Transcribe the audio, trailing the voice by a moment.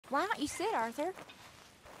Why don't you sit, Arthur?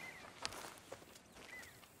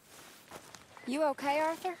 You okay,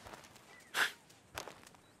 Arthur?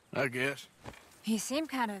 I guess. You seem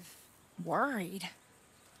kind of worried.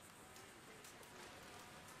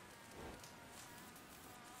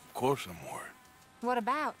 Of course I'm worried. What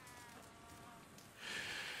about?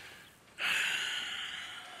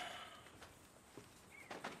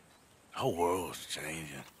 The whole world's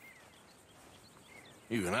changing.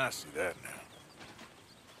 Even I see that now.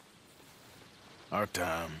 Our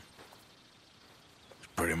time is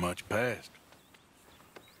pretty much past.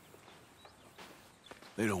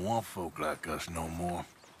 They don't want folk like us no more.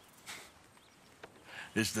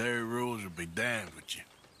 This very rules will be damned with you.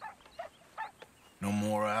 No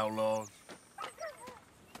more outlaws.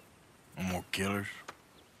 No more killers.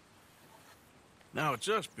 Now it's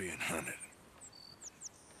us being hunted.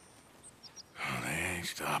 Oh, they ain't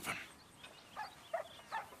stopping.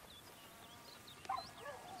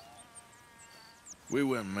 We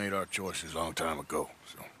went and made our choices a long time ago,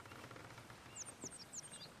 so...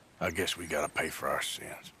 I guess we gotta pay for our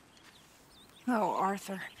sins. Oh,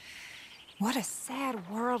 Arthur. What a sad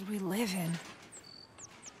world we live in.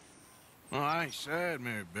 Well, I ain't sad,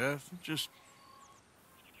 Mary Beth. Just...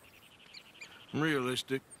 I'm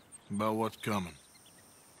realistic about what's coming.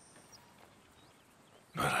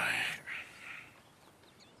 But I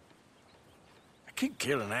keep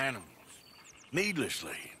killing animals.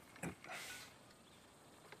 Needlessly. And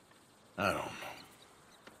I don't know.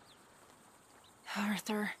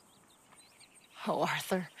 Arthur. Oh,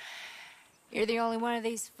 Arthur. You're the only one of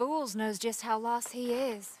these fools knows just how lost he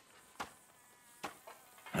is.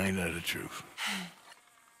 Ain't that the truth?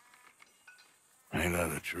 Ain't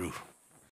that the truth?